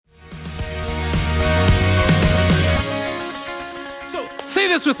Say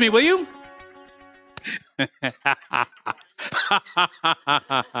this with me, will you? I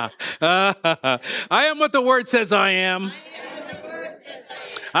am what the word says I am.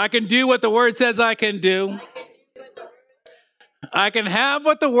 I can do what the word says I can do. I can have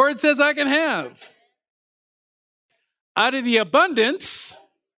what the word says I can have. Out of the abundance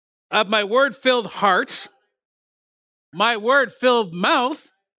of my word-filled heart, my word-filled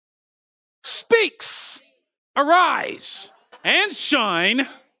mouth speaks. Arise and shine.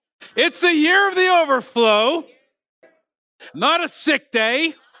 It's the year of the overflow. Not a sick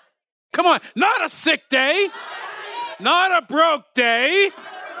day. Come on, not a sick day. Not a broke day.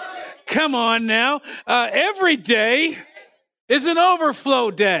 Come on now. Every day is an overflow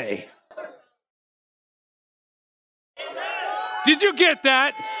day. Did you get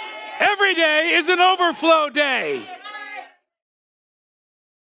that? Every day is an overflow day.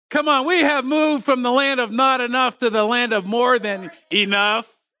 Come on, we have moved from the land of not enough to the land of more than enough.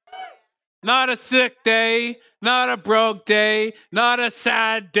 Not a sick day, not a broke day, not a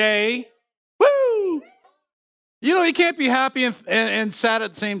sad day. Woo! You know, you can't be happy and sad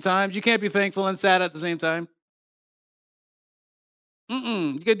at the same time. You can't be thankful and sad at the same time.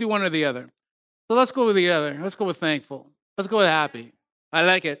 You got to do one or the other. So let's go with the other. Let's go with thankful. Let's go with happy. I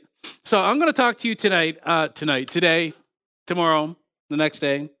like it. So I'm going to talk to you today, tomorrow, the next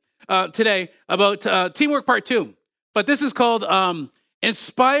day, today about teamwork part 2. But this is called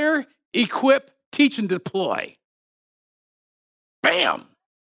Inspire, Equip, Teach, and Deploy. Bam!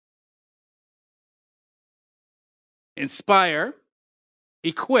 Inspire,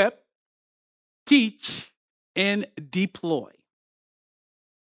 equip, teach, and deploy.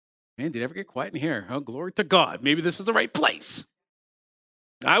 Man, did it ever get quiet in here? Oh, glory to God. Maybe this is the right place.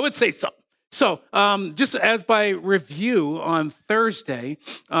 I would say so. So, just as by review on Thursday,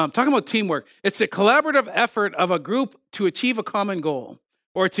 talking about teamwork, it's a collaborative effort of a group to achieve a common goal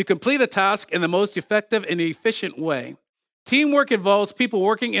or to complete a task in the most effective and efficient way. Teamwork involves people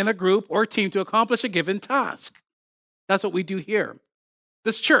working in a group or team to accomplish a given task. That's what we do here.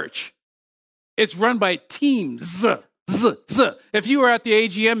 This church, it's run by teams. If you were at the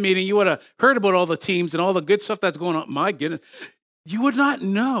AGM meeting, you would have heard about all the teams and all the good stuff that's going on. My goodness, you would not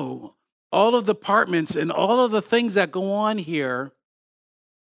know all of the departments and all of the things that go on here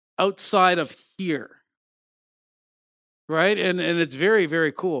outside of here. Right? And it's very,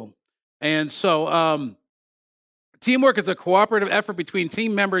 very cool. And so teamwork is a cooperative effort between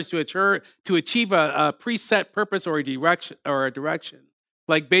team members to achieve a preset purpose or a direction.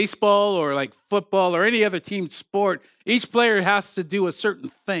 Like baseball or like football or any other team sport, each player has to do a certain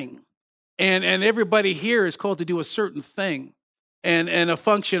thing. And everybody here is called to do a certain thing and a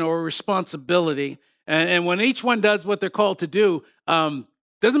function or a responsibility. And when each one does what they're called to do, doesn't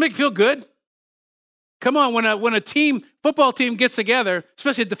it make you feel good? Come on, when a football team gets together,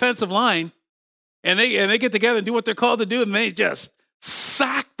 especially a defensive line, and they get together and do what they're called to do, and they just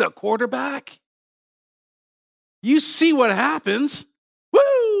sack the quarterback, you see what happens.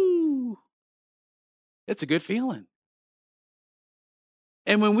 Woo! It's a good feeling.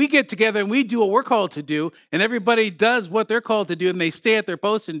 And when we get together and we do what we're called to do, and everybody does what they're called to do, and they stay at their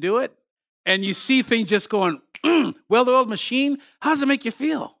post and do it, and you see things just going, well-oiled machine, how does it make you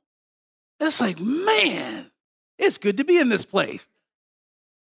feel? It's like, man, it's good to be in this place.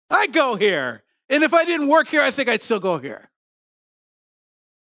 I go here. And if I didn't work here, I think I'd still go here.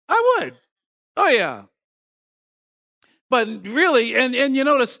 I would. Oh, yeah. But really, and you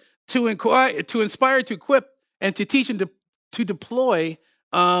notice, to inspire, to equip, and to teach and to deploy,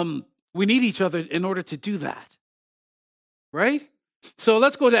 we need each other in order to do that. Right? So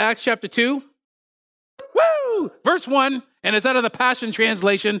let's go to Acts chapter 2. Woo! Verse 1, and it's out of the Passion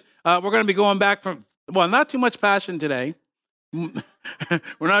Translation. We're going to be going back from, not too much passion today.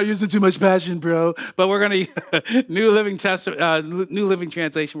 We're not using too much passion, bro. But we're going to, New Living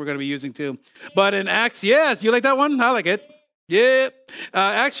Translation we're going to be using too. But in Acts, yes, you like that one? I like it. Yeah.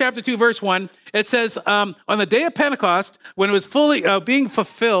 Acts chapter 2, verse 1, it says, on the day of Pentecost, when it was fully being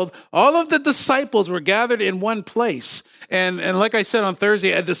fulfilled, all of the disciples were gathered in one place. And like I said on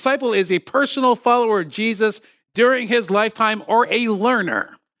Thursday, a disciple is a personal follower of Jesus during his lifetime or a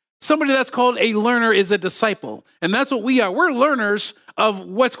learner. Somebody that's called a learner is a disciple. And that's what we are. We're learners of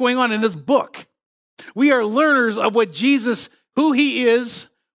what's going on in this book. We are learners of what Jesus, who he is,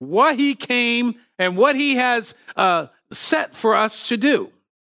 why he came, and what he has set for us to do.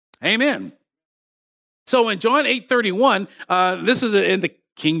 Amen. So in John 8:31, this is in the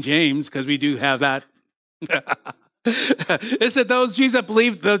King James, because we do have that. It said, the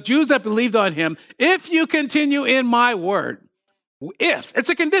Jews that believed on him, if you continue in my word. If.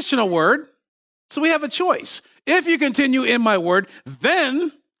 It's a conditional word, so we have a choice. If you continue in my word,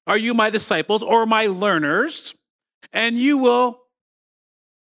 then are you my disciples or my learners, and you will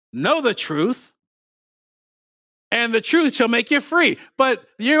know the truth, and the truth shall make you free. But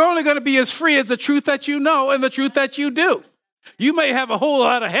you're only going to be as free as the truth that you know and the truth that you do. You may have a whole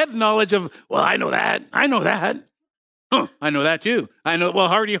lot of head knowledge of, well, I know that. I know that. Huh, I know that too. I know, well,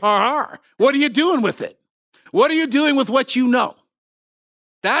 hardy har har. What are you doing with it? What are you doing with what you know?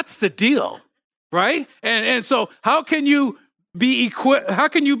 That's the deal, right? And so how can you be equipped? How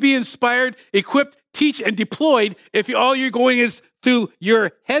can you be inspired, equipped, teach, and deployed if all you're going is through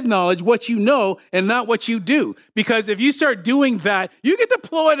your head knowledge, what you know, and not what you do? Because if you start doing that, you get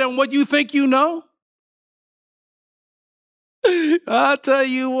deployed on what you think you know. I'll tell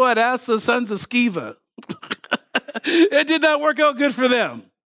you what, ask the sons of Sceva. It did not work out good for them.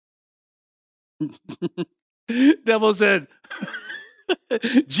 Devil said,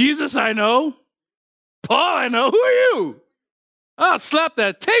 Jesus, I know. Paul, I know. Who are you? Oh, slap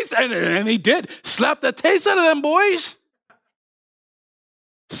that taste. And he did. Slap that taste out of them boys.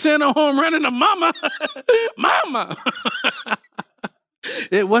 Send a home running to mama. Mama.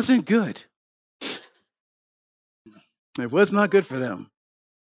 It wasn't good. It was not good for them.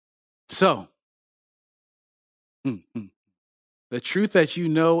 So, the truth that you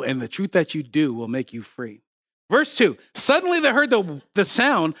know and the truth that you do will make you free. Verse 2, suddenly they heard the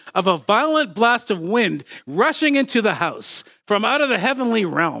sound of a violent blast of wind rushing into the house from out of the heavenly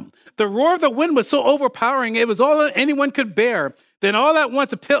realm. The roar of the wind was so overpowering, it was all that anyone could bear. Then all at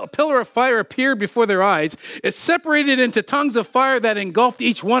once a pillar of fire appeared before their eyes. It separated into tongues of fire that engulfed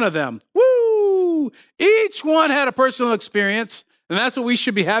each one of them. Woo! Each one had a personal experience, and that's what we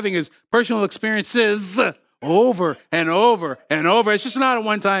should be having is personal experiences over and over and over. It's just not a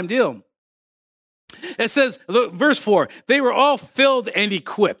one-time deal. It says, look, verse 4, they were all filled and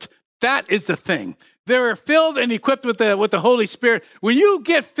equipped. That is the thing. They were filled and equipped with the Holy Spirit. When you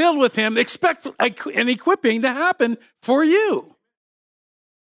get filled with him, expect an equipping to happen for you.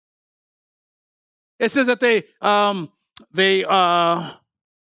 It says that they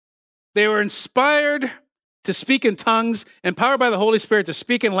were inspired to speak in tongues, empowered by the Holy Spirit to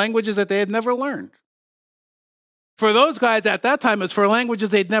speak in languages that they had never learned. For those guys at that time, it's for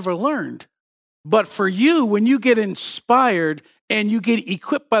languages they'd never learned. But for you, when you get inspired and you get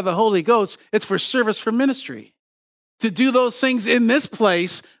equipped by the Holy Ghost, it's for service for ministry. To do those things in this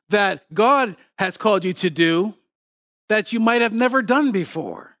place that God has called you to do that you might have never done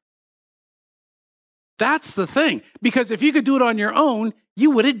before. That's the thing. Because if you could do it on your own, you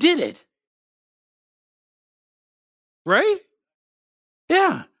would have did it. Right?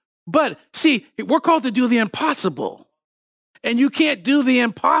 Yeah. But see, we're called to do the impossible. And you can't do the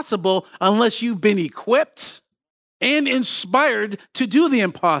impossible unless you've been equipped and inspired to do the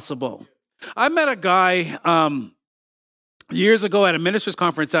impossible. I met a guy years ago at a ministers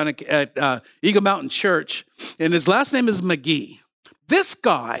conference down at Eagle Mountain Church, and his last name is McGee. This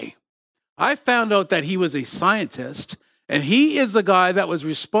guy, I found out that he was a scientist, and he is the guy that was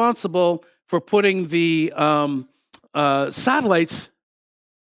responsible for putting the satellites,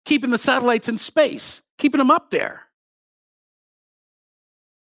 keeping the satellites in space, keeping them up there.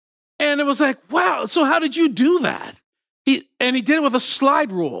 And it was like, wow, so how did you do that? He did it with a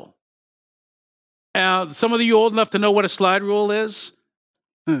slide rule. Some of you old enough to know what a slide rule is?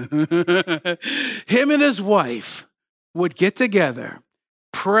 Him and his wife would get together,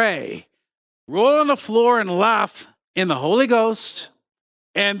 pray, roll on the floor and laugh in the Holy Ghost,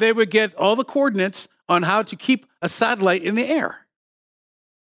 and they would get all the coordinates on how to keep a satellite in the air.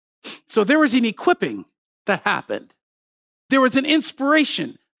 So there was an equipping that happened. There was an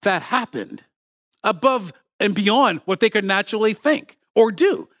inspiration that happened above and beyond what they could naturally think or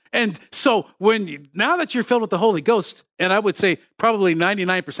do. And so now that you're filled with the Holy Ghost, and I would say probably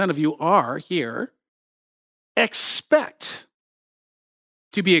 99% of you are here, expect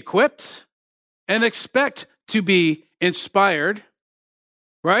to be equipped and expect to be inspired,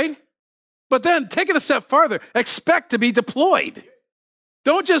 right? But then take it a step farther, expect to be deployed.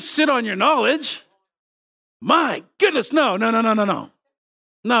 Don't just sit on your knowledge. My goodness, no.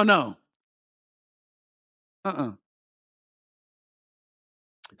 No.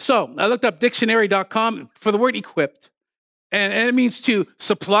 So I looked up dictionary.com for the word equipped, and it means to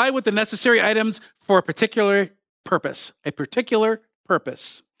supply with the necessary items for a particular purpose,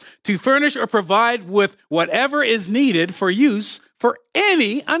 to furnish or provide with whatever is needed for use for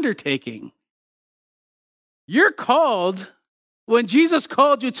any undertaking. You're called, when Jesus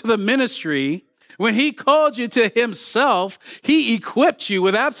called you to the ministry, when he called you to himself, he equipped you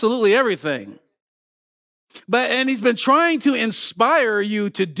with absolutely everything. And he's been trying to inspire you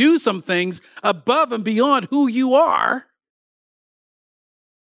to do some things above and beyond who you are.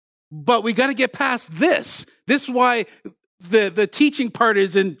 But we got to get past this. This is why the teaching part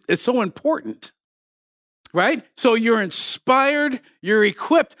is so important, right? So you're inspired, you're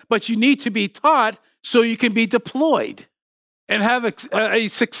equipped, but you need to be taught so you can be deployed and have a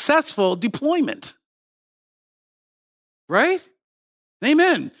successful deployment, right?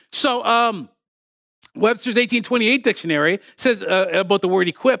 Amen. So Webster's 1828 dictionary says about the word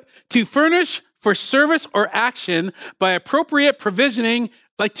equip, to furnish for service or action by appropriate provisioning,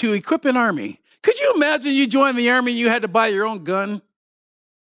 like to equip an army. Could you imagine you joined the army, you had to buy your own gun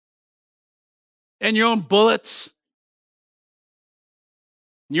and your own bullets,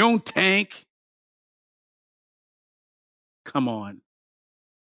 your own tank? Come on.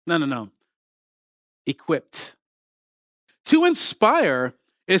 No. Equipped. To inspire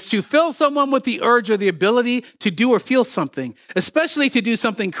is to fill someone with the urge or the ability to do or feel something, especially to do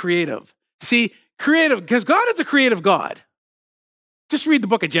something creative. See, creative, because God is a creative God. Just read the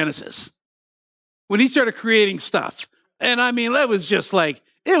book of Genesis. When he started creating stuff. And I mean, that was just like,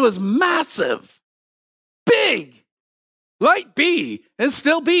 it was massive, big, light B, and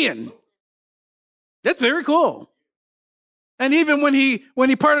still being. That's very cool. And even when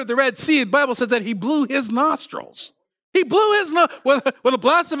he parted the Red Sea, the Bible says that he blew his nostrils. He blew his nose. With a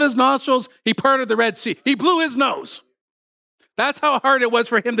blast of his nostrils, he parted the Red Sea. He blew his nose. That's how hard it was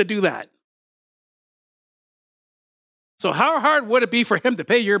for him to do that. So how hard would it be for him to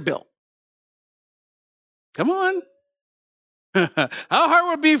pay your bill? Come on. How hard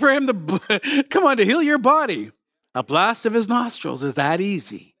would it be for him to heal your body? A blast of his nostrils is that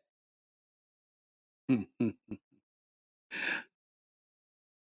easy.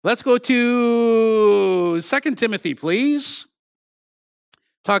 Let's go to 2 Timothy, please.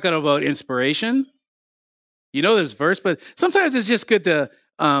 Talking about inspiration. You know this verse, but sometimes it's just good to,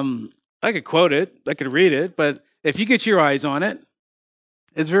 I could quote it, I could read it, but if you get your eyes on it,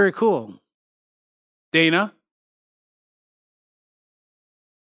 it's very cool. Dana,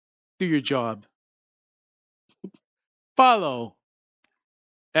 do your job. Follow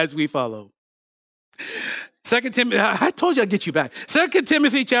as we follow. 2 Timothy, I told you I'd get you back. 2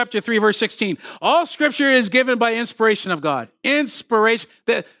 Timothy chapter 3, verse 16. All scripture is given by inspiration of God. Inspiration.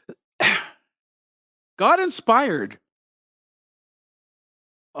 God inspired.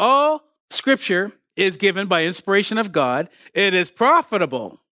 All scripture is given by inspiration of God. It is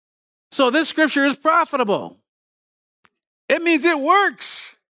profitable. So this scripture is profitable. It means it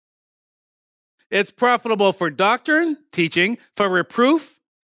works. It's profitable for doctrine, teaching, for reproof,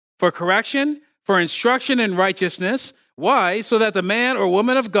 for correction, for instruction in righteousness. Why? So that the man or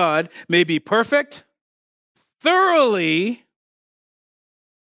woman of God may be perfect, thoroughly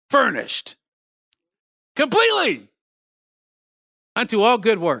furnished, completely unto all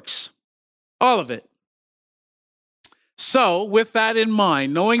good works. All of it. So with that in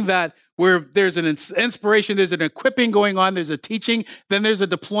mind, knowing that there's an inspiration, there's an equipping going on, there's a teaching, then there's a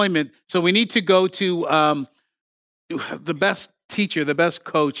deployment. So we need to go to the best teacher, the best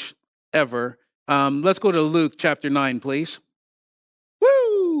coach ever. Let's go to Luke chapter 9, please.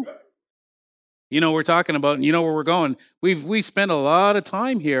 Woo! You know what we're talking about, and you know where we're going. We spent a lot of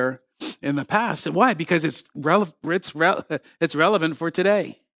time here in the past. Why? Because it's relevant for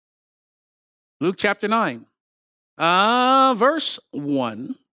today. Luke chapter 9, verse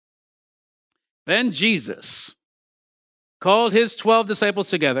 1. Then Jesus called his 12 disciples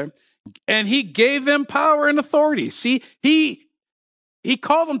together, and he gave them power and authority. See, he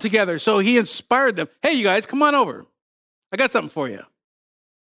called them together, so he inspired them. Hey, you guys, come on over. I got something for you.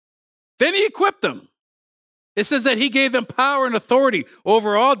 Then he equipped them. It says that he gave them power and authority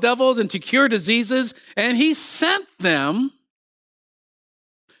over all devils and to cure diseases, and he sent them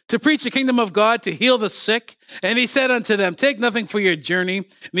to preach the kingdom of God, to heal the sick. And he said unto them, take nothing for your journey,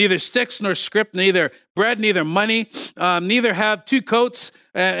 neither sticks nor scrip, neither bread, neither money, neither have two coats,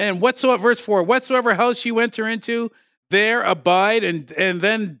 and whatsoever, verse 4, whatsoever house you enter into, there abide and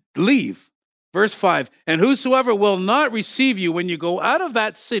then leave. Verse 5, and whosoever will not receive you when you go out of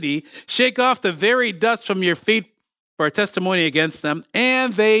that city, shake off the very dust from your feet for a testimony against them.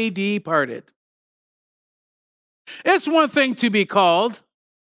 And they departed. It's one thing to be called,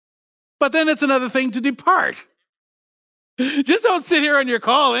 but then it's another thing to depart. Just don't sit here on your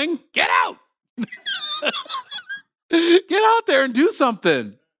calling. Get out. Get out there and do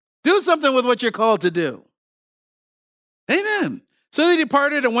something. Do something with what you're called to do. Amen. So they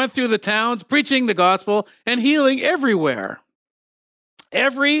departed and went through the towns, preaching the gospel and healing everywhere.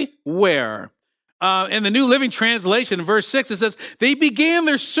 Everywhere. in the New Living Translation, in verse 6, it says, they began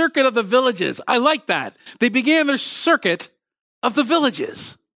their circuit of the villages. I like that. They began their circuit of the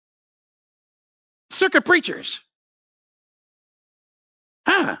villages. Circuit preachers.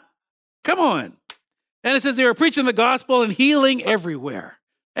 Come on. And it says they were preaching the gospel and healing everywhere.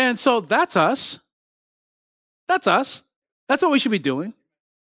 And so that's us. That's us. That's what we should be doing.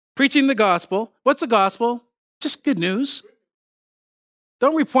 Preaching the gospel. What's the gospel? Just good news.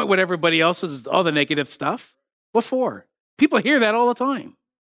 Don't report what everybody else is, all the negative stuff. What for? People hear that all the time.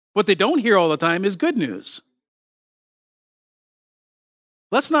 What they don't hear all the time is good news.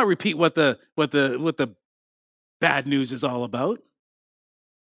 Let's not repeat what the bad news is all about.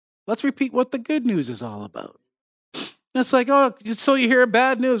 Let's repeat what the good news is all about. It's like, oh, so you hear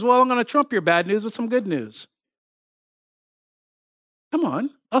bad news. Well, I'm going to trump your bad news with some good news. Come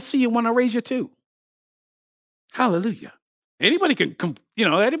on. I'll see you when I raise you too. Hallelujah. Anybody can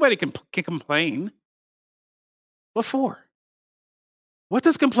complain. What for? What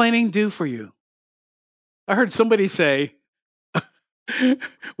does complaining do for you? I heard somebody say,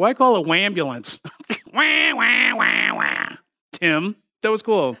 why call it wambulance? Wah, wah, wah, wah. Tim, that was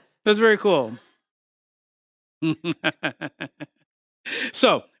cool. That was very cool.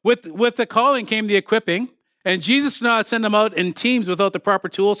 So with the calling came the equipping, and Jesus did not send them out in teams without the proper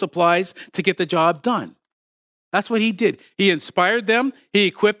tool supplies to get the job done. That's what he did. He inspired them, he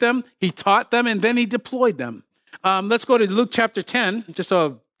equipped them, he taught them, and then he deployed them. Let's go to Luke chapter 10, just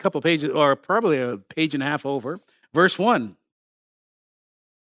a couple pages, or probably a page and a half over. Verse 1.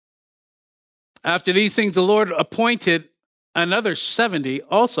 After these things, the Lord appointed another 70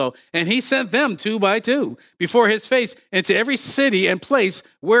 also, and he sent them 2 by 2 before his face into every city and place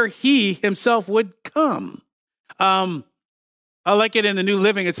where he himself would come. I like it in the New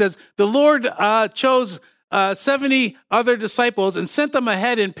Living. It says, the Lord chose 70 other disciples and sent them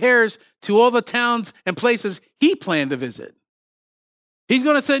ahead in pairs to all the towns and places he planned to visit. He's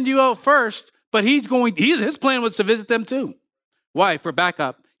going to send you out first, but his plan was to visit them too. Why? For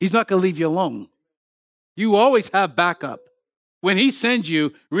backup. He's not going to leave you alone. You always have backup. When he sends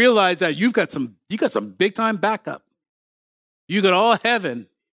you, realize that you got some big time backup. You got all heaven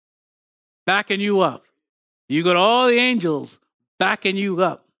backing you up. You got all the angels backing you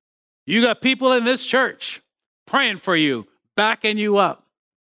up. You got people in this church praying for you, backing you up.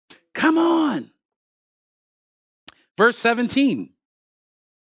 Come on. Verse 17.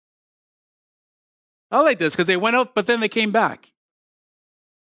 I like this because they went out, but then they came back.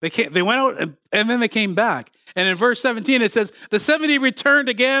 They went out and then they came back. And in verse 17, it says, the 70 returned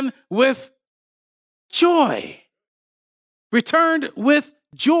again with joy. Returned with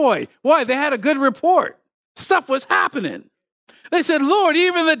joy. Why? They had a good report. Stuff was happening. They said, Lord,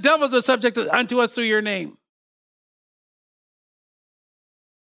 even the devils are subject unto us through your name.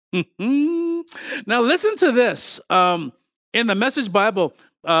 Now listen to this. In the Message Bible,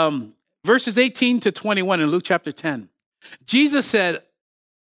 verses 18 to 21 in Luke chapter 10, Jesus said,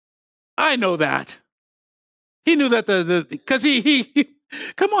 I know that. He knew that because he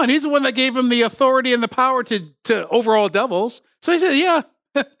come on, he's the one that gave him the authority and the power to overhaul devils. So he said, yeah,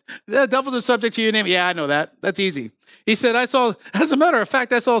 the devils are subject to your name. Yeah, I know that. That's easy. He said, as a matter of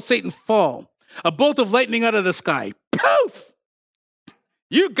fact, I saw Satan fall. A bolt of lightning out of the sky. Poof!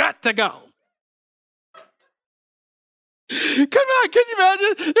 You got to go. Come on, can you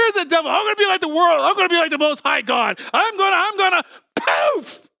imagine? There's a devil. I'm going to be like the world. I'm going to be like the Most High God. I'm going to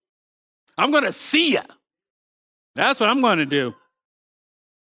poof! I'm going to see you. That's what I'm going to do.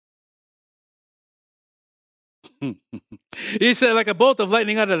 He said, like a bolt of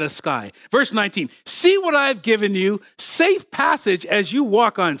lightning out of the sky. Verse 19, see what I've given you, safe passage as you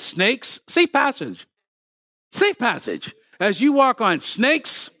walk on snakes. Safe passage. Safe passage. As you walk on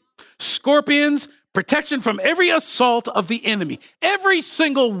snakes, scorpions, protection from every assault of the enemy. Every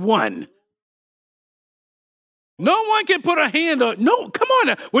single one. No one can put a hand on, no, come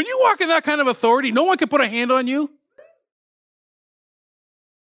on. When you walk in that kind of authority, no one can put a hand on you.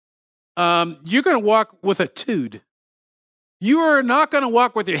 You're going to walk with a tude. You are not going to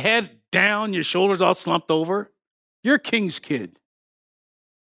walk with your head down, your shoulders all slumped over. You're a king's kid.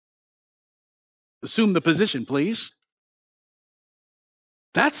 Assume the position, please.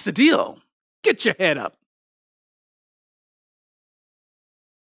 That's the deal. Get your head up.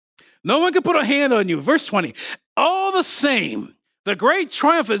 No one can put a hand on you. Verse 20. All the same, the great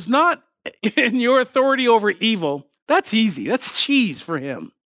triumph is not in your authority over evil. That's easy. That's cheese for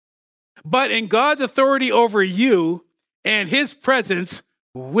him. But in God's authority over you and his presence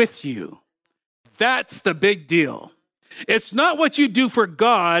with you. That's the big deal. It's not what you do for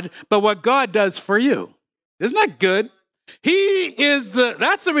God, but what God does for you. Isn't that good?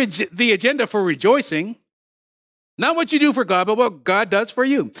 That's the agenda for rejoicing. Not what you do for God, but what God does for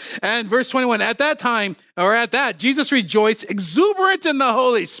you. And verse 21, at that, Jesus rejoiced exuberant in the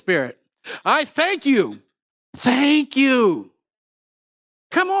Holy Spirit. I thank you. Thank you.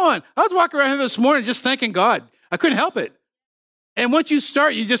 Come on. I was walking around here this morning just thanking God. I couldn't help it. And once you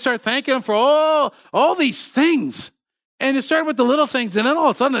just start thanking him for all these things. And it started with the little things. And then all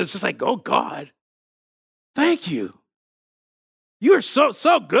of a sudden, it's just like, oh, God, thank you. You are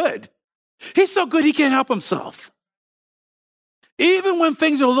so good. He's so good, he can't help himself. Even when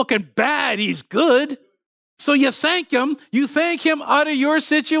things are looking bad, he's good. So you thank him. You thank him out of your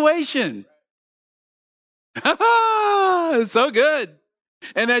situation. It's so good.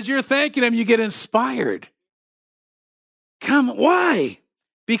 And as you're thanking him, you get inspired. Why?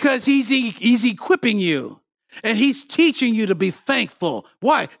 Because he's equipping you. And he's teaching you to be thankful.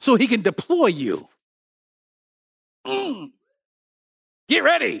 Why? So he can deploy you. Get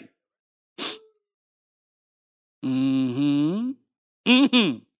ready.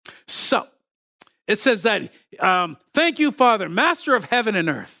 So, it says that, thank you, Father, Master of heaven and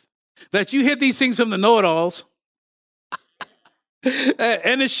earth, that you hid these things from the know-it-alls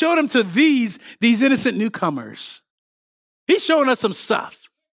and it showed them to these innocent newcomers. He's showing us some stuff.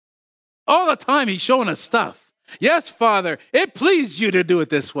 All the time, he's showing us stuff. Yes, Father, it pleased you to do it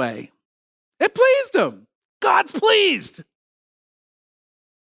this way. It pleased him. God's pleased.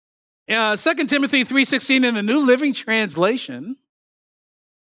 2 Timothy 3:16 in the New Living Translation,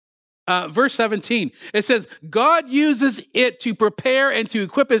 verse 17, it says, God uses it to prepare and to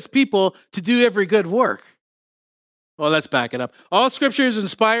equip his people to do every good work. Well, let's back it up. All scripture is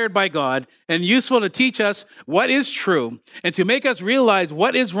inspired by God and useful to teach us what is true and to make us realize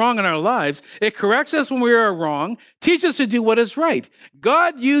what is wrong in our lives. It corrects us when we are wrong, teaches us to do what is right.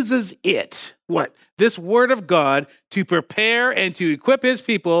 God uses it, what? This word of God, to prepare and to equip his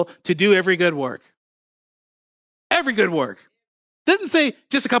people to do every good work. Every good work. Doesn't say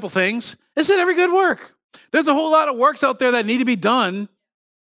just a couple things. It said every good work. There's a whole lot of works out there that need to be done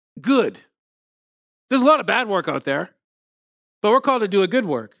good. There's a lot of bad work out there, but we're called to do a good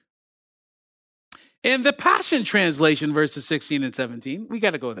work. In the Passion Translation, verses 16 and 17, we got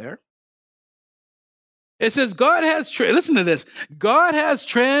to go there. It says, listen to this, God has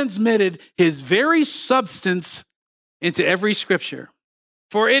transmitted his very substance into every scripture,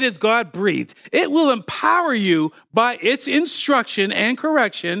 for it is God-breathed. It will empower you by its instruction and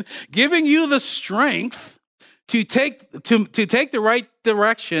correction, giving you the strength to take the right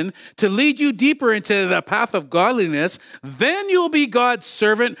direction, to lead you deeper into the path of godliness. Then you'll be God's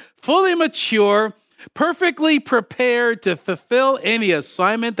servant, fully mature, perfectly prepared to fulfill any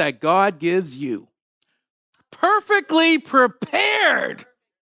assignment that God gives you. Perfectly prepared.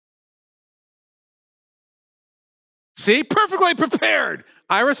 See, perfectly prepared.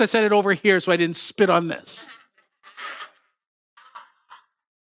 Iris, I said it over here so I didn't spit on this.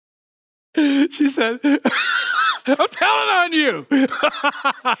 She said, I'm telling on you.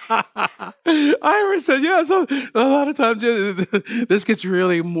 Iris said, yeah, so a lot of times this gets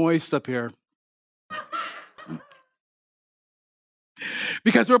really moist up here.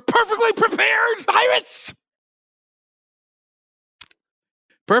 Because we're perfectly prepared, Iris.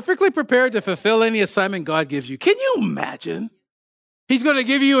 Perfectly prepared to fulfill any assignment God gives you. Can you imagine? He's going to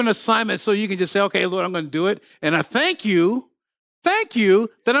give you an assignment so you can just say, okay, Lord, I'm going to do it. And I thank you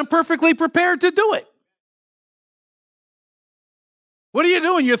that I'm perfectly prepared to do it. What are you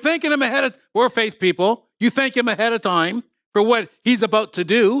doing? You're thanking him we're faith people. You thank him ahead of time for what he's about to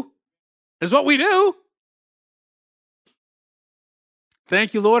do. Is what we do.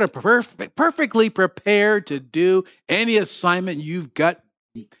 Thank you, Lord. I'm perfectly prepared to do any assignment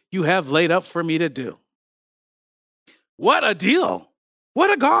you have laid up for me to do. What a deal.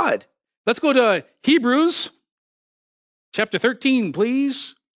 What a God. Let's go to Hebrews chapter 13,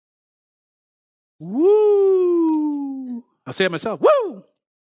 please. Woo. I'll say it myself. Woo.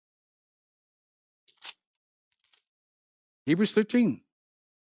 Hebrews 13.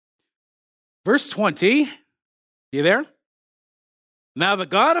 Verse 20. You there? Now the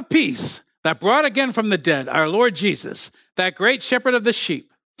God of peace that brought again from the dead our Lord Jesus, that great shepherd of the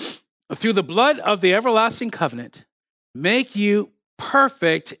sheep, through the blood of the everlasting covenant, make you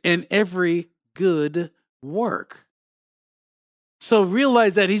perfect in every good work. So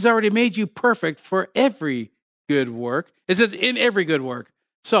realize that he's already made you perfect for every good work. It says in every good work.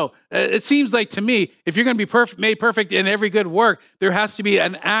 So it seems like to me, if you're going to be made perfect in every good work, there has to be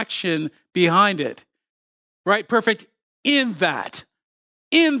an action behind it, right? Perfect in that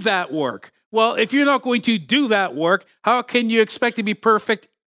work. Well, if you're not going to do that work, how can you expect to be perfect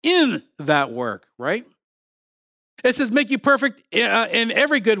in that work, right? It says, make you perfect in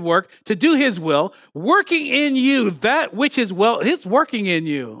every good work to do his will, working in you that which is well. It's working in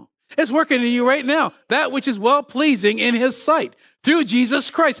you. It's working in you right now. That which is well-pleasing in his sight through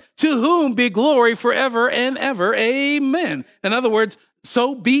Jesus Christ, to whom be glory forever and ever. Amen. In other words,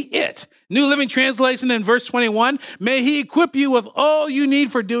 so be it. New Living Translation in verse 21, may he equip you with all you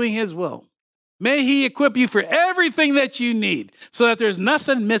need for doing his will. May he equip you for everything that you need so that there's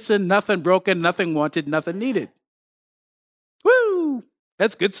nothing missing, nothing broken, nothing wanted, nothing needed. Woo!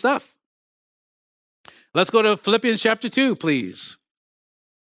 That's good stuff. Let's go to Philippians chapter 2, please.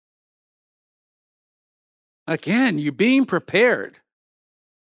 Again, you're being prepared.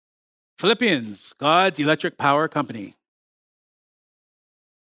 Philippians, God's electric power company.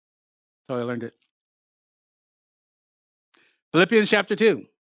 That's how I learned it. Philippians chapter 2.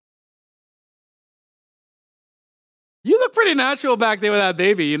 You look pretty natural back there with that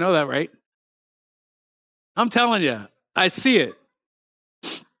baby. You know that, right? I'm telling you, I see it.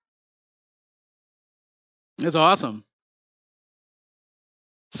 It's awesome.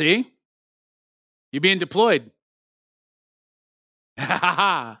 See? You're being deployed.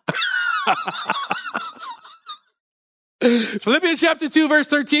 Philippians chapter 2, verse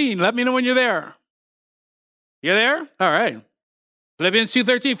 13. Let me know when you're there. You're there? All right. Philippians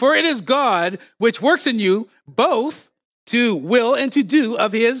 2:13. For it is God which works in you both to will and to do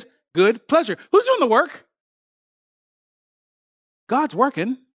of his good pleasure. Who's doing the work? God's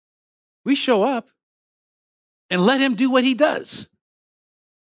working. We show up and let him do what he does.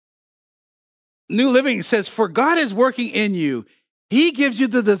 New Living says, for God is working in you. He gives you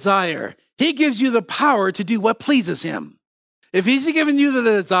the desire. He gives you the power to do what pleases him. If he's given you the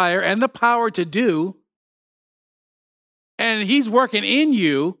desire and the power to do, and he's working in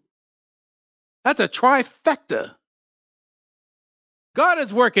you, that's a trifecta. God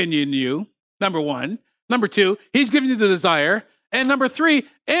is working in you, number one. Number two, he's giving you the desire. And number three,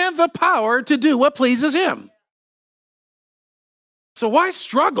 and the power to do what pleases him. So why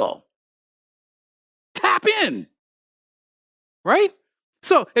struggle? Tap in, right?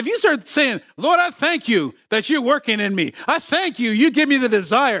 So if you start saying, Lord, I thank you that you're working in me. I thank you, you give me the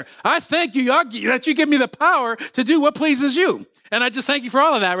desire. I thank you that you give me the power to do what pleases you. And I just thank you for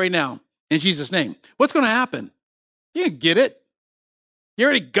all of that right now, in Jesus' name. What's going to happen? You get it. You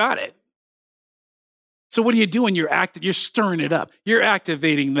already got it. So what are you doing? You're stirring it up. You're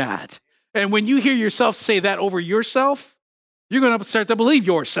activating that. And when you hear yourself say that over yourself, you're going to start to believe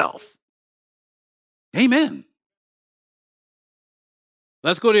yourself. Amen.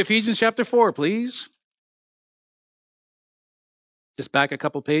 Let's go to Ephesians chapter 4, please. Just back a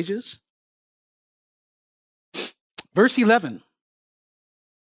couple pages. Verse 11.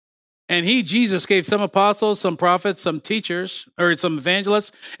 And he, Jesus, gave some apostles, some prophets, some teachers, or some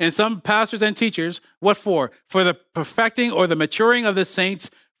evangelists, and some pastors and teachers. What for? For the perfecting or the maturing of the saints,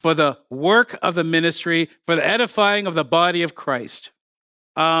 for the work of the ministry, for the edifying of the body of Christ.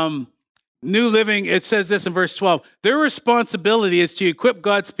 New Living, it says this in verse 12. Their responsibility is to equip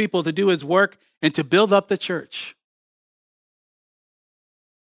God's people to do his work and to build up the church.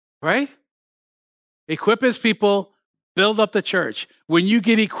 Right? Equip his people, build up the church. When you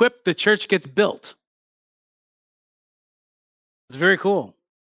get equipped, the church gets built. It's very cool.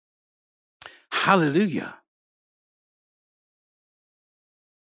 Hallelujah.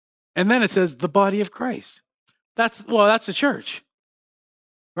 And then it says the body of Christ. That's the church.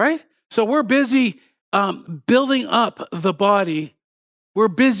 Right? So we're busy building up the body. We're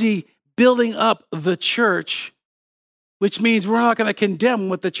busy building up the church, which means we're not going to condemn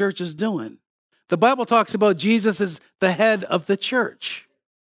what the church is doing. The Bible talks about Jesus as the head of the church.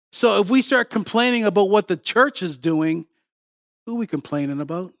 So if we start complaining about what the church is doing, who are we complaining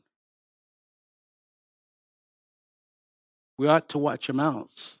about? We ought to watch our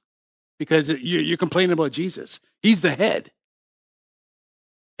mouths because you're complaining about Jesus. He's the head.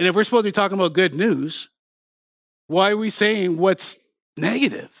 And if we're supposed to be talking about good news, why are we saying what's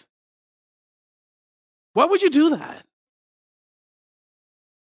negative? Why would you do that?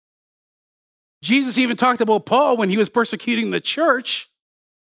 Jesus even talked about Paul when he was persecuting the church.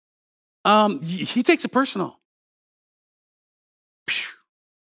 He takes it personal.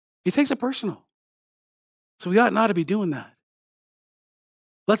 He takes it personal. So we ought not to be doing that.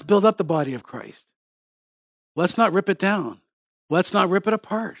 Let's build up the body of Christ. Let's not rip it down. Let's not rip it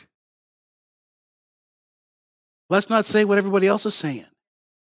apart. Let's not say what everybody else is saying.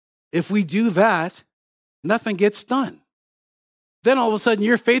 If we do that, nothing gets done. Then all of a sudden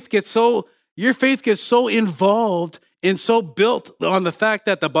your faith gets so involved and so built on the fact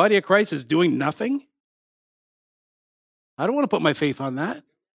that the body of Christ is doing nothing. I don't want to put my faith on that.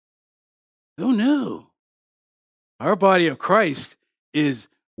 Oh no. Our body of Christ is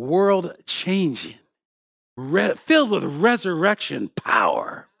world changing, filled with resurrection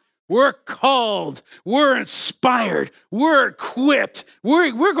power. We're called, we're inspired, we're equipped,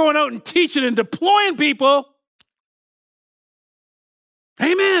 we're going out and teaching and deploying people.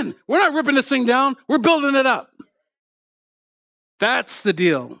 Amen. We're not ripping this thing down, we're building it up. That's the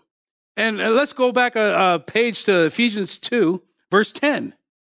deal. And let's go back a page to Ephesians 2, verse 10.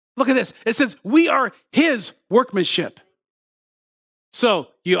 Look at this. It says, we are his workmanship. So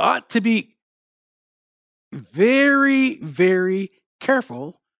you ought to be very, very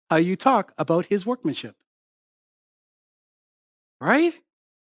careful how you talk about his workmanship. Right?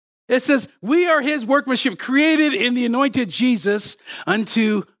 It says, we are his workmanship, created in the anointed Jesus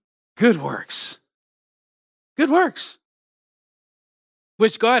unto good works. Good works.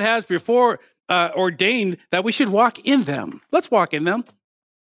 Which God has before ordained that we should walk in them. Let's walk in them.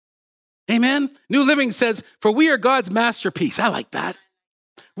 Amen. New Living says, for we are God's masterpiece. I like that.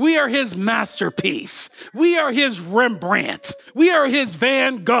 We are his masterpiece. We are his Rembrandt. We are his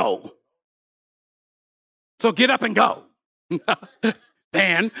Van Gogh. So get up and go.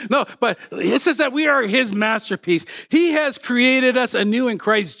 No, but it says that we are his masterpiece. He has created us anew in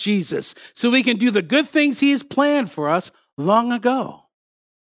Christ Jesus so we can do the good things he has planned for us long ago.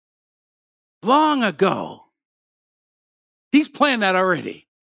 Long ago. He's planned that already.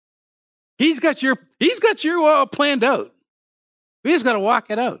 He's got your planned out. We just got to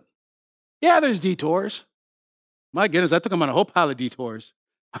walk it out. Yeah, there's detours. My goodness, I took him on a whole pile of detours.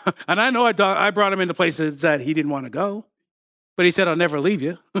 And I know I brought him into places that he didn't want to go. But he said, I'll never leave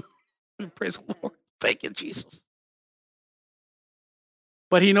you. Praise the Lord. Thank you, Jesus.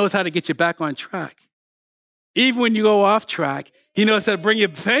 But he knows how to get you back on track. Even when you go off track, he knows how to bring you,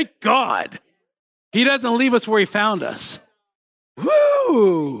 thank God. He doesn't leave us where he found us.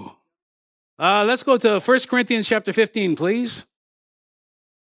 Woo! Let's go to 1 Corinthians chapter 15, please.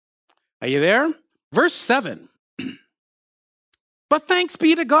 Are you there? Verse 7. But thanks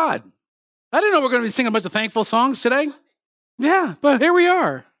be to God. I didn't know we're going to be singing a bunch of thankful songs today. Yeah, but here we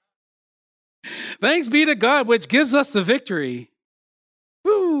are. Thanks be to God, which gives us the victory.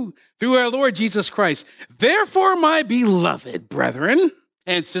 Woo! Through our Lord Jesus Christ. Therefore, my beloved brethren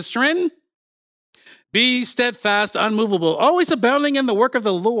and sisterin, be steadfast, unmovable, always abounding in the work of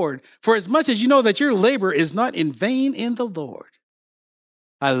the Lord, for as much as you know that your labor is not in vain in the Lord.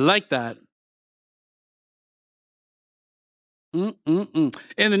 I like that. In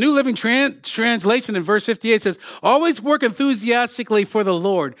the New Living Translation in verse 58 says, always work enthusiastically for the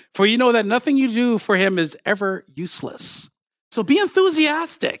Lord, for you know that nothing you do for him is ever useless. So be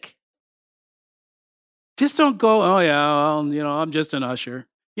enthusiastic. Just don't go, oh yeah, I'm just an usher.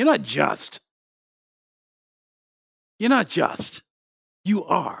 You're not just. You're not just. You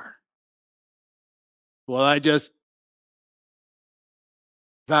are. Well, I just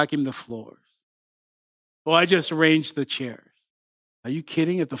vacuum the floors. Well, I just arranged the chairs. Are you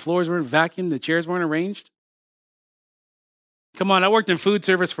kidding? If the floors weren't vacuumed, the chairs weren't arranged? Come on, I worked in food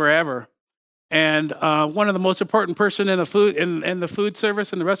service forever. And one of the most important person in the food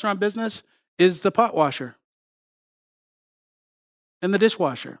service, in the restaurant business, is the pot washer and the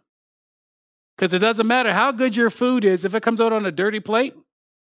dishwasher. Because it doesn't matter how good your food is, if it comes out on a dirty plate,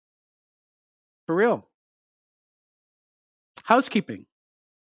 for real. Housekeeping.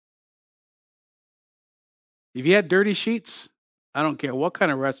 If you had dirty sheets, I don't care what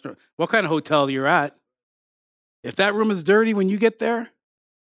kind of restaurant, what kind of hotel you're at. If that room is dirty when you get there,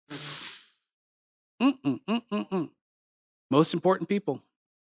 most important people.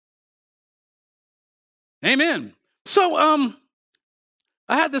 Amen. So,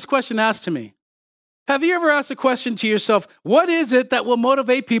 I had this question asked to me. Have you ever asked a question to yourself, what is it that will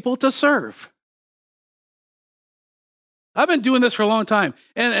motivate people to serve? I've been doing this for a long time.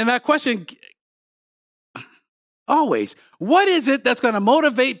 And that question, always, what is it that's going to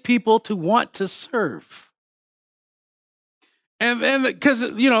motivate people to want to serve? And because,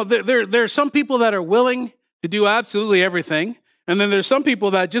 there are some people that are willing to do absolutely everything. And then there's some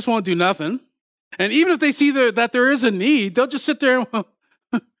people that just won't do nothing. And even if they see that there is a need, they'll just sit there and,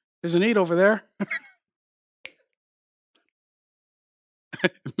 there's a need over there.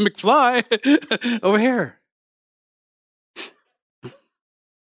 McFly, over here.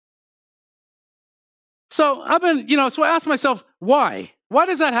 So I've been, so I asked myself, why? Why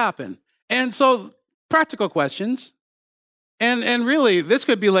does that happen? And so practical questions. And really, this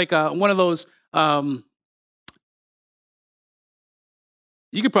could be like one of those,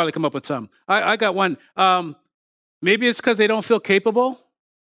 you could probably come up with some. I got one. Maybe it's because they don't feel capable.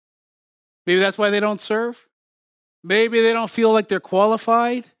 Maybe that's why they don't serve. Maybe they don't feel like they're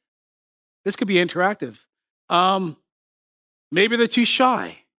qualified. This could be interactive. Maybe they're too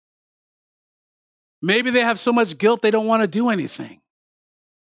shy. Maybe they have so much guilt they don't want to do anything.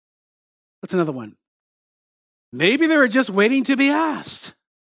 That's another one. Maybe they were just waiting to be asked.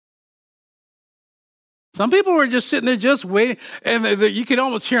 Some people were just sitting there just waiting, and you can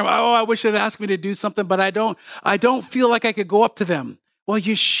almost hear them, oh, I wish they'd asked me to do something, but I don't feel like I could go up to them. Well,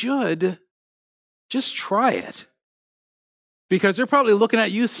 you should. Just try it. Because they're probably looking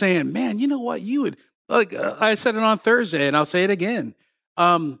at you saying, man, you know what? You would, like I said it on Thursday, and I'll say it again.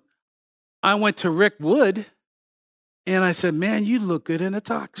 I went to Rick Wood, and I said, man, you look good in a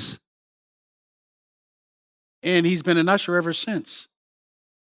tux. And he's been an usher ever since.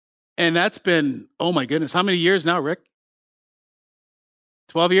 And that's been, oh my goodness, how many years now, Rick?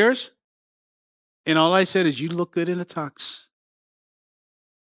 12 years? And all I said is, you look good in a tux.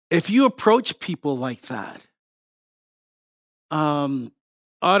 If you approach people like that,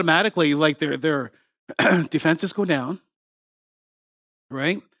 automatically, like their defenses go down,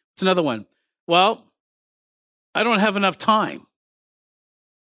 right? It's another one. Well, I don't have enough time.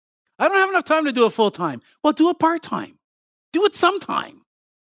 I don't have enough time to do it full time. Well, do it part time. Do it sometime.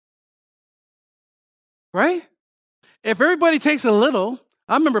 Right? If everybody takes a little,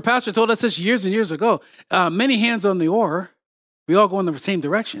 I remember Pastor told us this years and years ago, many hands on the oar, we all go in the same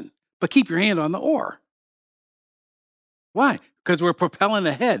direction, but keep your hand on the oar. Why? Because we're propelling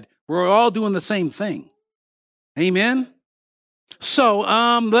ahead. We're all doing the same thing. Amen? So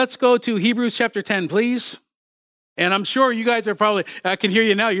let's go to Hebrews chapter 10, please. And I'm sure you guys are probably, I can hear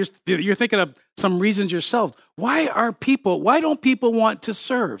you now, you're thinking of some reasons yourselves. Why don't people want to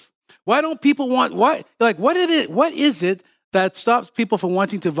serve? What is it that stops people from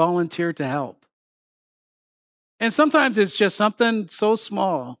wanting to volunteer to help? And sometimes it's just something so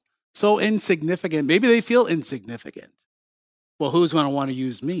small, so insignificant. Maybe they feel insignificant. Well, who's going to want to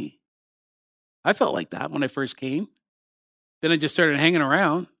use me? I felt like that when I first came. Then I just started hanging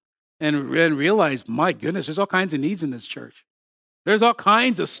around and realized, my goodness, there's all kinds of needs in this church. There's all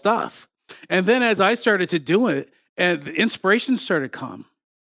kinds of stuff. And then as I started to do it, and the inspiration started to come.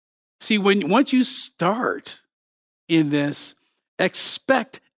 See, once you start in this,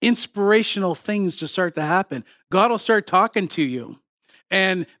 expect inspirational things to start to happen. God will start talking to you.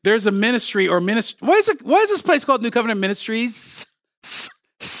 And there's a ministry or ministry. Why is this place called New Covenant Ministries?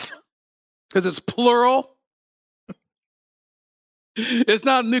 Because it's plural. It's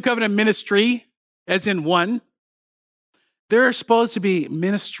not New Covenant Ministry, as in one. There are supposed to be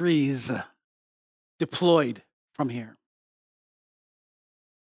ministries deployed from here.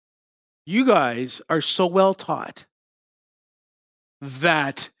 You guys are so well taught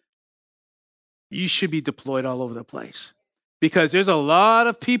that you should be deployed all over the place. Because there's a lot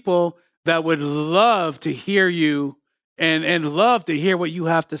of people that would love to hear you and love to hear what you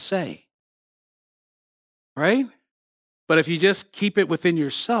have to say. Right? But if you just keep it within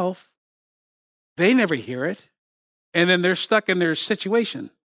yourself, they never hear it. And then they're stuck in their situation.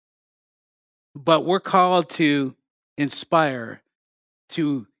 But we're called to inspire,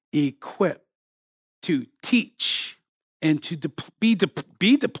 to equip, to teach, and to be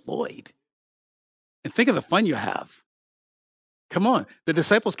deployed. And think of the fun you have. Come on. The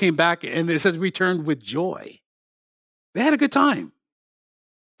disciples came back and it says returned with joy. They had a good time.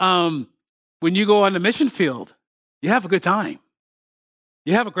 When you go on the mission field, you have a good time.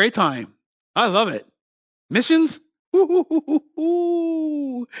 You have a great time. I love it. Missions, it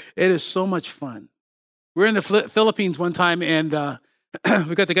is so much fun. We're in the Philippines one time, and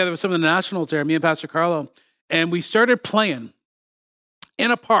we got together with some of the nationals there, me and Pastor Carlo, and we started playing in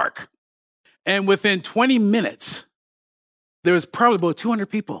a park. And within 20 minutes, there was probably about 200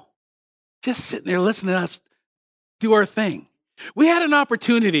 people just sitting there listening to us do our thing. We had an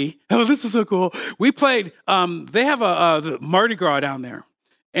opportunity. Oh, this is so cool. We played, they have the Mardi Gras down there,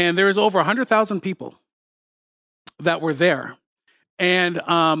 and there was over 100,000 people that were there. And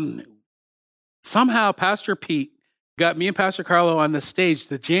somehow Pastor Pete got me and Pastor Carlo on the stage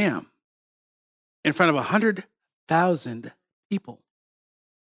to jam in front of 100,000 people.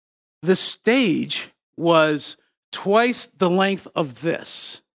 The stage was twice the length of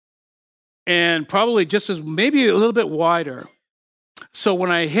this and probably just as maybe a little bit wider. So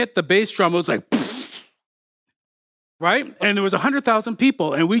when I hit the bass drum, it was like, right? And there was 100,000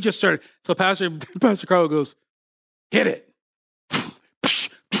 people, and we just started. So Pastor Carlo goes, hit it.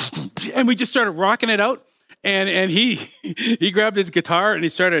 And we just started rocking it out. And he grabbed his guitar and he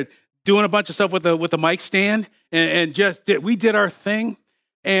started doing a bunch of stuff with the mic stand and we did our thing.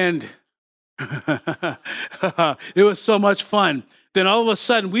 And it was so much fun. Then all of a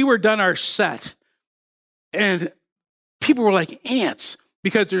sudden we were done our set and people were like ants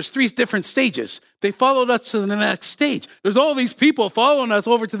because there's 3 different stages. They followed us to the next stage. There's all these people following us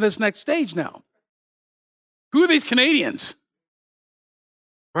over to this next stage now. Who are these Canadians?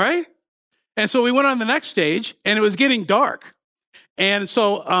 Right? And so we went on the next stage, and it was getting dark. And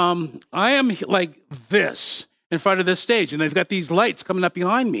so I am like this in front of this stage, and they've got these lights coming up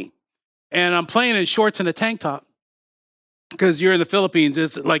behind me. And I'm playing in shorts and a tank top because you're in the Philippines.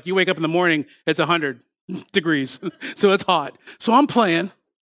 It's like you wake up in the morning, it's 100 degrees, so it's hot. So I'm playing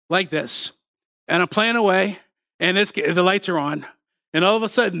like this, and I'm playing away, and the lights are on. And all of a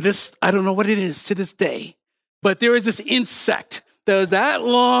sudden, I don't know what it is to this day, but there was this insect that was that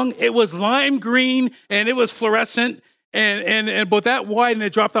long. It was lime green, and it was fluorescent, and about that wide, and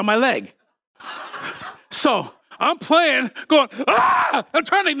it dropped on my leg. So I'm playing, going, ah! I'm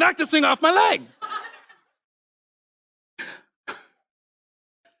trying to knock this thing off my leg.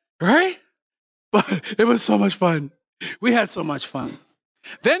 Right? But it was so much fun. We had so much fun.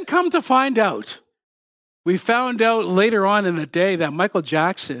 Then come to find out, we found out later on in the day that Michael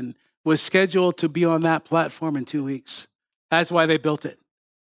Jackson was scheduled to be on that platform in 2 weeks. That's why they built it.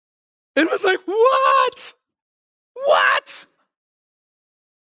 It was like, what? What?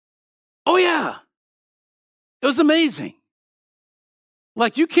 Oh, yeah. It was amazing.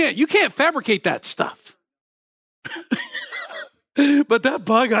 Like, you can't fabricate that stuff. But that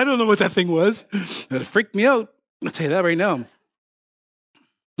bug, I don't know what that thing was. It freaked me out. I'll tell you that right now.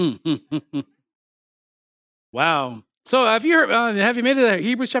 Wow. So have you made it to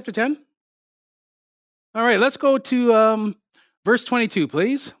Hebrews chapter 10? All right, let's go to verse 22,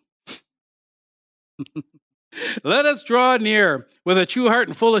 please. Let us draw near with a true heart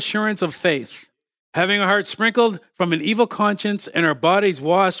and full assurance of faith, having our hearts sprinkled from an evil conscience and our bodies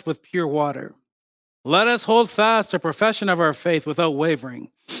washed with pure water. Let us hold fast the profession of our faith without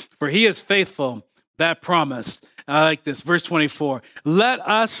wavering, for he is faithful that promised. I like this, verse 24. Let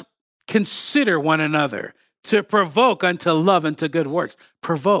us consider one another to provoke unto love and to good works.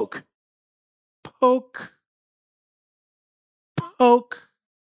 Provoke. Poke. Poke.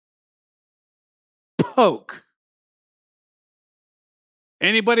 Poke.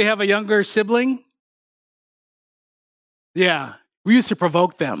 Anybody have a younger sibling? Yeah, we used to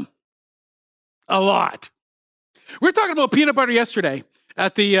provoke them a lot. We were talking about peanut butter yesterday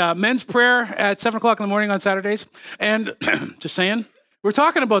at the men's prayer at 7 o'clock in the morning on Saturdays. And just saying, we're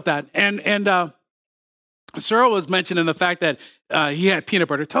talking about that. And Cyril was mentioning the fact that he had peanut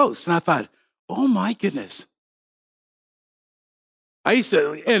butter toast. And I thought, oh my goodness. I used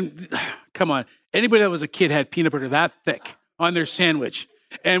to, and come on, anybody that was a kid had peanut butter that thick on their sandwich.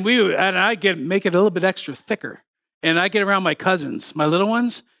 And I make it a little bit extra thicker. And I get around my cousins, my little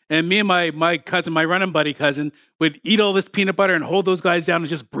ones, and me and my cousin, my running buddy cousin, would eat all this peanut butter and hold those guys down and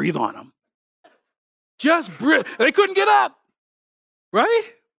just breathe on them. Just breathe. They couldn't get up, right?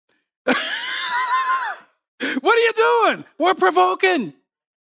 What are you doing? We're provoking.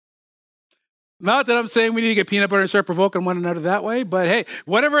 Not that I'm saying we need to get peanut butter and start provoking one another that way, but hey,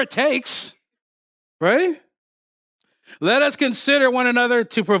 whatever it takes, right? Let us consider one another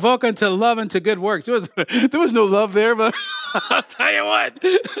to provoke unto love and to good works. There was no love there, but I'll tell you what,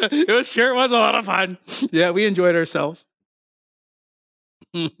 it was a lot of fun. Yeah, we enjoyed ourselves.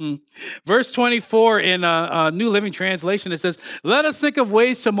 Verse 24 in New Living Translation, it says, let us think of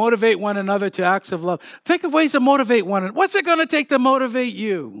ways to motivate one another to acts of love. Think of ways to motivate one another. What's it going to take to motivate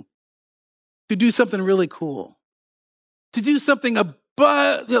you to do something really cool? To do something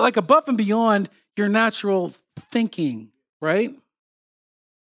above and beyond your natural thinking, right?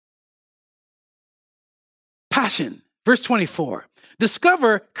 Passion. Verse 24.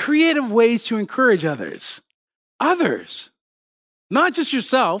 Discover creative ways to encourage others. Others. Not just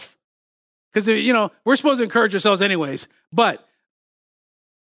yourself, because, we're supposed to encourage ourselves anyways, but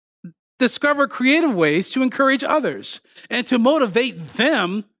discover creative ways to encourage others and to motivate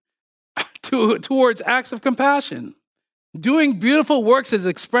them towards acts of compassion. Doing beautiful works as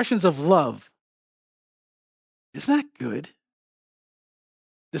expressions of love. Isn't that good?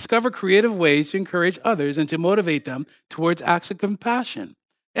 Discover creative ways to encourage others and to motivate them towards acts of compassion.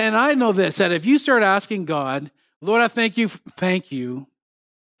 And I know this, that if you start asking God, Lord, I thank you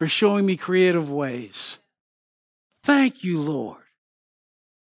for showing me creative ways. Thank you, Lord.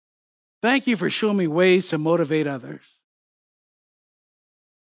 Thank you for showing me ways to motivate others.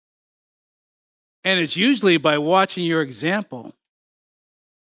 And it's usually by watching your example.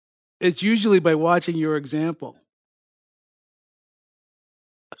 It's usually by watching your example.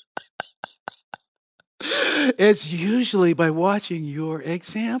 It's usually by watching your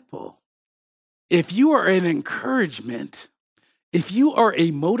example. If you are an encouragement, if you are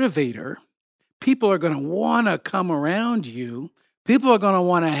a motivator, people are going to want to come around you People are going to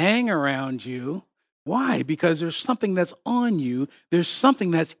want to hang around you. Why? Because there's something that's on you. There's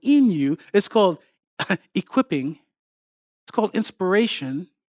something that's in you. It's called equipping. It's called inspiration.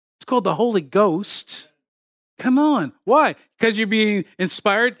 It's called the Holy Ghost. Come on. Why? Because you're being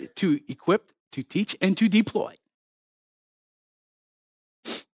inspired to equip, to teach, and to deploy.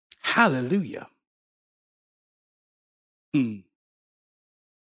 Hallelujah. Wow.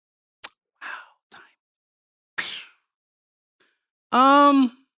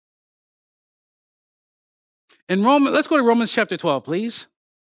 Time. In Romans, let's go to Romans chapter 12, please.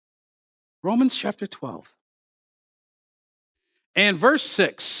 Romans chapter 12. And verse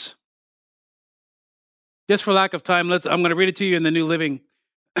 6. Just for lack of time, I'm going to read it to you in the New Living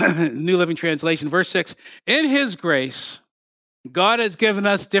Translation. Verse 6. In his grace, God has given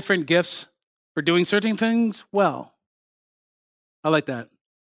us different gifts for doing certain things well. I like that.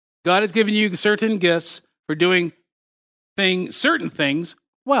 God has given you certain gifts for doing certain things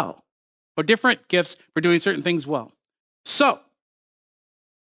well, or different gifts for doing certain things well. So,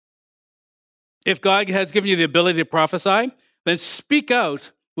 if God has given you the ability to prophesy, then speak out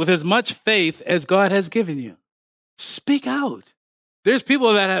with as much faith as God has given you. Speak out. There's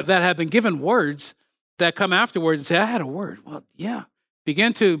people that have been given words that come afterwards and say, I had a word. Well, yeah.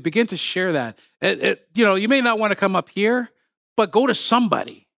 Begin to share that. You may not want to come up here, but go to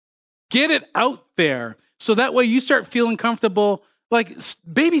somebody. Get it out there so that way you start feeling comfortable, like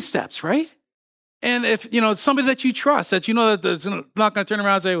baby steps, right? And if, it's somebody that you trust, that you know that it's not going to turn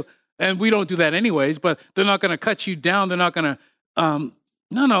around and say, and we don't do that anyways, but they're not going to cut you down. They're not going to,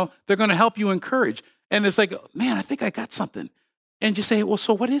 they're going to help you encourage. And it's like, man, I think I got something. And you say, well,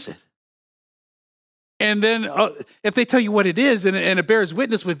 so what is it? And then if they tell you what it is and it bears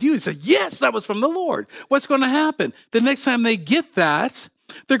witness with you, you say, yes, that was from the Lord. What's going to happen? The next time they get that,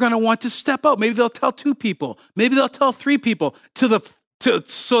 they're going to want to step out. Maybe they'll tell 2 people. Maybe they'll tell 3 people so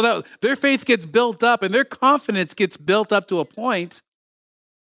that their faith gets built up and their confidence gets built up to a point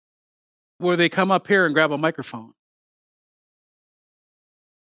where they come up here and grab a microphone.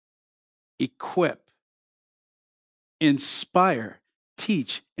 Equip, inspire,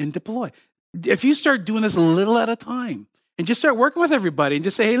 teach, and deploy. If you start doing this a little at a time and just start working with everybody and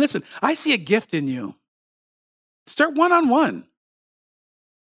just say, hey, listen, I see a gift in you. Start one-on-one.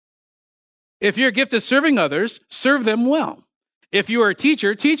 If your gift is serving others, serve them well. If you are a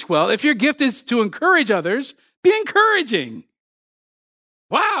teacher, teach well. If your gift is to encourage others, be encouraging.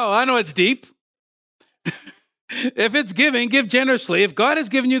 Wow, I know it's deep. If it's giving, give generously. If God has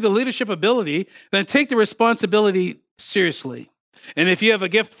given you the leadership ability, then take the responsibility seriously. And if you have a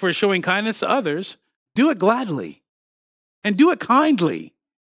gift for showing kindness to others, do it gladly and do it kindly.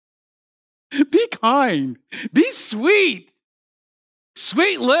 Be kind. Be sweet.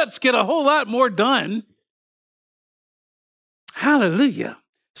 Sweet lips get a whole lot more done. Hallelujah.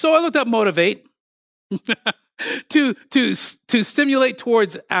 So I looked up motivate to stimulate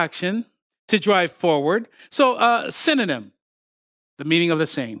towards action, to drive forward. So synonym, the meaning of the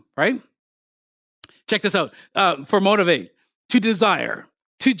same, right? Check this out. For motivate, to desire,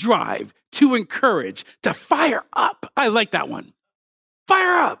 to drive, to encourage, to fire up. I like that one.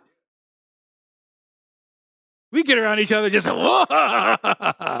 Fire up. We get around each other just,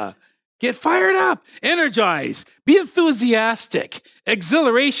 whoa, get fired up, energize, be enthusiastic,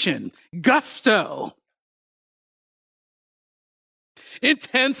 exhilaration, gusto,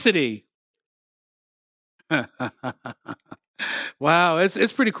 intensity. Wow,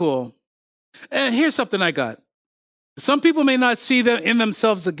 it's pretty cool. And here's something I got. Some people may not see in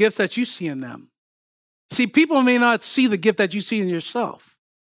themselves the gifts that you see in them. See, people may not see the gift that you see in yourself.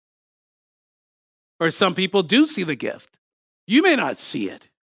 Or some people do see the gift. You may not see it.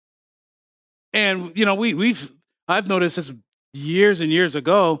 And, I've noticed this years and years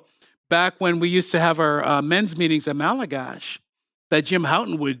ago, back when we used to have our men's meetings at Malagash, that Jim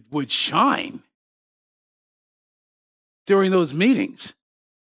Houghton would shine during those meetings.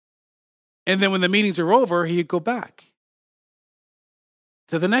 And then when the meetings are over, he'd go back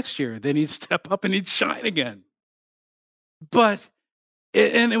to the next year. Then he'd step up and he'd shine again. But,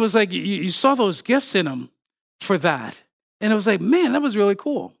 and it was like, you saw those gifts in him for that. And it was like, man, that was really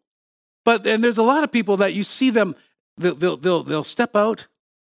cool. But, and there's a lot of people that you see them, they'll step out,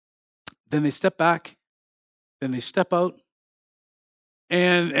 then they step back, then they step out,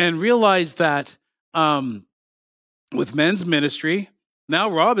 and realize that with men's ministry, now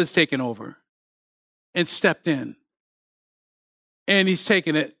Rob has taken over and stepped in. And he's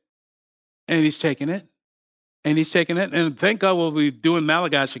taken it, and he's taken it, and he's taken it. And thank God we'll be doing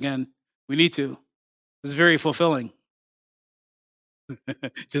Malagash again. We need to. It's very fulfilling.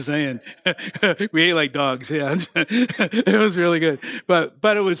 Just saying. We ate like dogs. Yeah. It was really good. What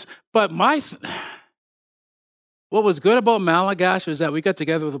was good about Malagash was that we got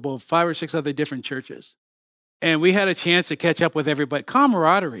together with about 5 or 6 other different churches. And we had a chance to catch up with everybody.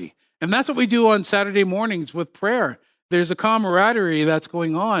 Camaraderie. And that's what we do on Saturday mornings with prayer. There's a camaraderie that's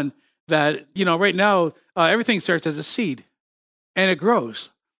going on that, right now, everything starts as a seed and it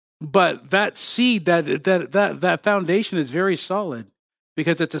grows. But that seed, that foundation is very solid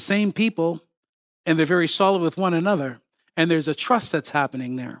because it's the same people and they're very solid with one another. And there's a trust that's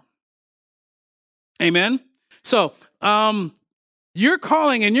happening there. Amen? So, your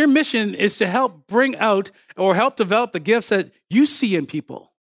calling and your mission is to help bring out or help develop the gifts that you see in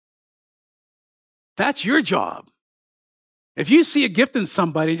people. That's your job. If you see a gift in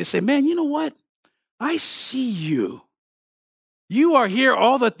somebody, just say, man, you know what? I see you. You are here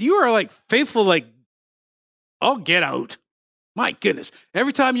you are like faithful, like, I'll get out. My goodness.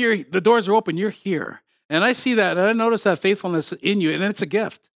 Every time the doors are open, you're here. And I see that, and I notice that faithfulness in you, and it's a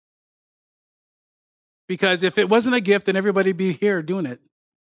gift. Because if it wasn't a gift, then everybody'd be here doing it.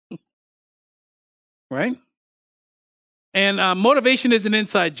 Right? And motivation is an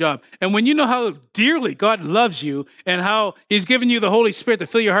inside job. And when you know how dearly God loves you and how he's given you the Holy Spirit to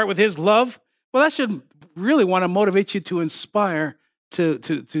fill your heart with his love, well, that should really want to motivate you to inspire,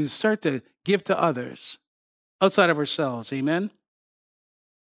 to start to give to others outside of ourselves. Amen?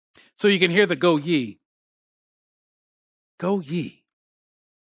 So you can hear the go ye. Go ye.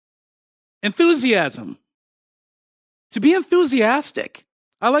 Enthusiasm. To be enthusiastic.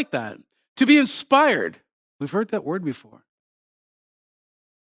 I like that. To be inspired. We've heard that word before.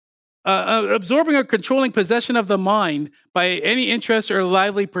 Absorbing or controlling possession of the mind by any interest or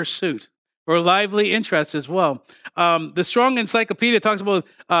lively pursuit, or lively interest as well. The Strong Encyclopedia talks about,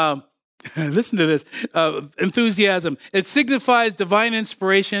 listen to this, enthusiasm. It signifies divine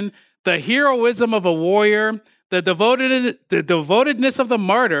inspiration, the heroism of a warrior, the devotedness of the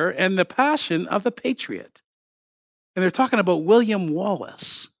martyr, and the passion of the patriot. And they're talking about William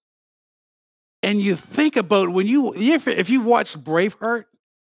Wallace. And you think about if you watched Braveheart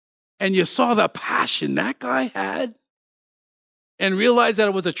and you saw the passion that guy had and realized that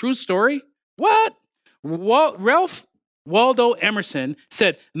it was a true story, what? Ralph Waldo Emerson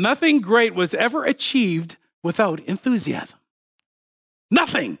said, nothing great was ever achieved without enthusiasm.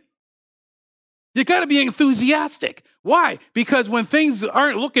 Nothing. You got to be enthusiastic. Why? Because when things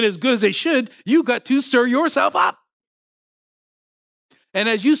aren't looking as good as they should, you got to stir yourself up. And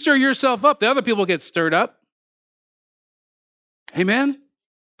as you stir yourself up, the other people get stirred up. Amen?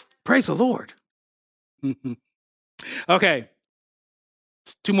 Praise the Lord. Okay.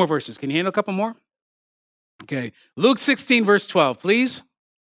 2 more verses. Can you handle a couple more? Okay. Luke 16, verse 12, please.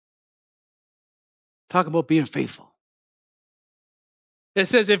 Talk about being faithful. It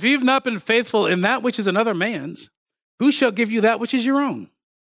says, if you've not been faithful in that which is another man's, who shall give you that which is your own?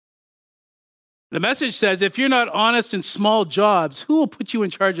 The Message says, if you're not honest in small jobs, who will put you in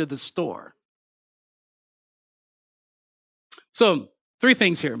charge of the store? So, 3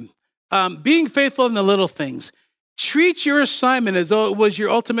 things here. Being faithful in the little things. Treat your assignment as though it was your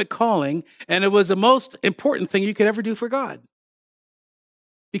ultimate calling and it was the most important thing you could ever do for God.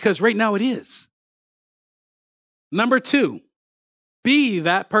 Because right now it is. Number 2, be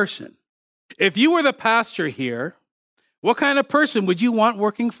that person. If you were the pastor here, what kind of person would you want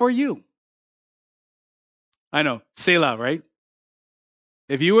working for you? I know, Selah, right?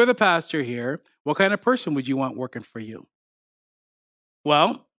 If you were the pastor here, what kind of person would you want working for you?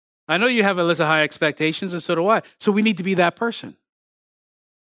 Well, I know you have a list of high expectations, and so do I. So we need to be that person.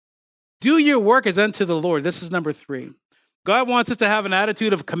 Do your work as unto the Lord. This is number 3. God wants us to have an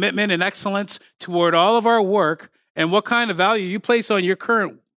attitude of commitment and excellence toward all of our work. And what kind of value do you place on your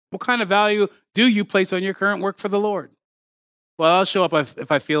current work for the Lord? Well, I'll show up if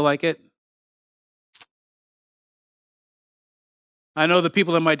I feel like it. I know the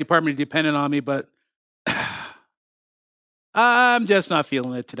people in my department are dependent on me, but I'm just not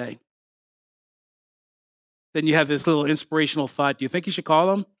feeling it today. Then you have this little inspirational thought. Do you think you should call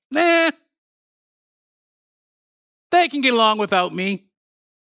them? Nah. They can get along without me.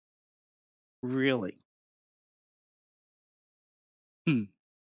 Really?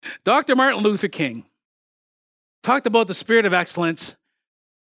 Dr. Martin Luther King talked about the spirit of excellence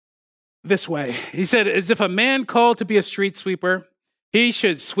this way. He said, as if a man called to be a street sweeper, he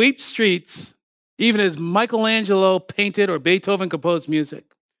should sweep streets, even as Michelangelo painted or Beethoven composed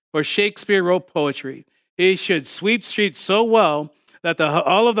music, or Shakespeare wrote poetry. He should sweep streets so well that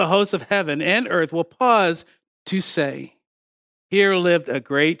all of the hosts of heaven and earth will pause to say, here lived a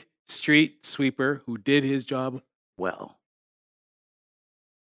great street sweeper who did his job well.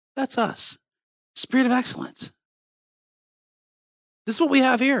 That's us. Spirit of excellence. This is what we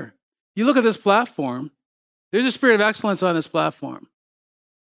have here. You look at this platform, there's a spirit of excellence on this platform.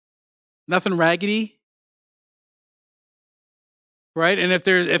 Nothing raggedy, right? And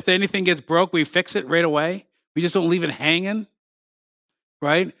if anything gets broke, we fix it right away. We just don't leave it hanging,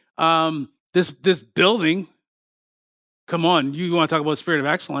 right? This building, come on, you want to talk about spirit of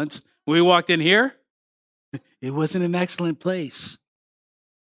excellence. When we walked in here, it wasn't an excellent place.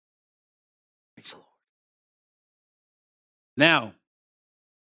 Praise the Lord. Now,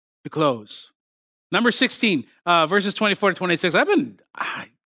 to close. Number 16, verses 24 to 26.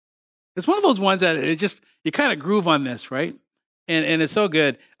 It's one of those ones that you kind of groove on this, right? And it's so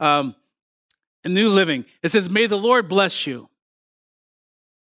good. In New Living, it says, may the Lord bless you.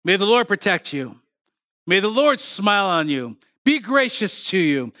 May the Lord protect you. May the Lord smile on you. Be gracious to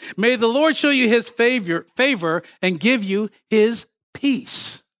you. May the Lord show you his favor and give you his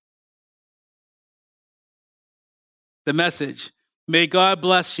peace. The Message, may God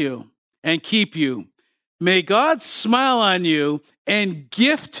bless you and keep you. May God smile on you and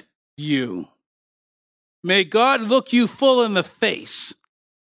gift you. May God look you full in the face.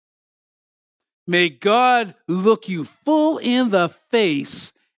 May God look you full in the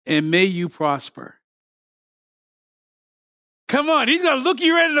face and may you prosper. Come on, he's going to look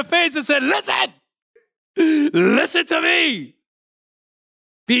you right in the face and say, listen to me.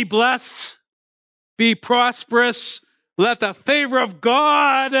 Be blessed, be prosperous. Let the favor of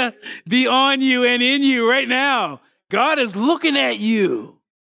God be on you and in you right now. God is looking at you.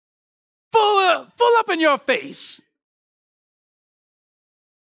 Full up in your face.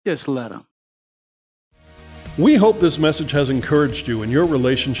 Just let him. We hope this message has encouraged you in your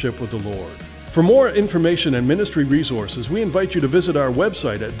relationship with the Lord. For more information and ministry resources, we invite you to visit our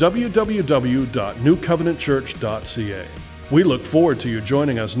website at www.newcovenantchurch.ca. We look forward to you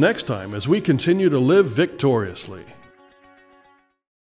joining us next time as we continue to live victoriously.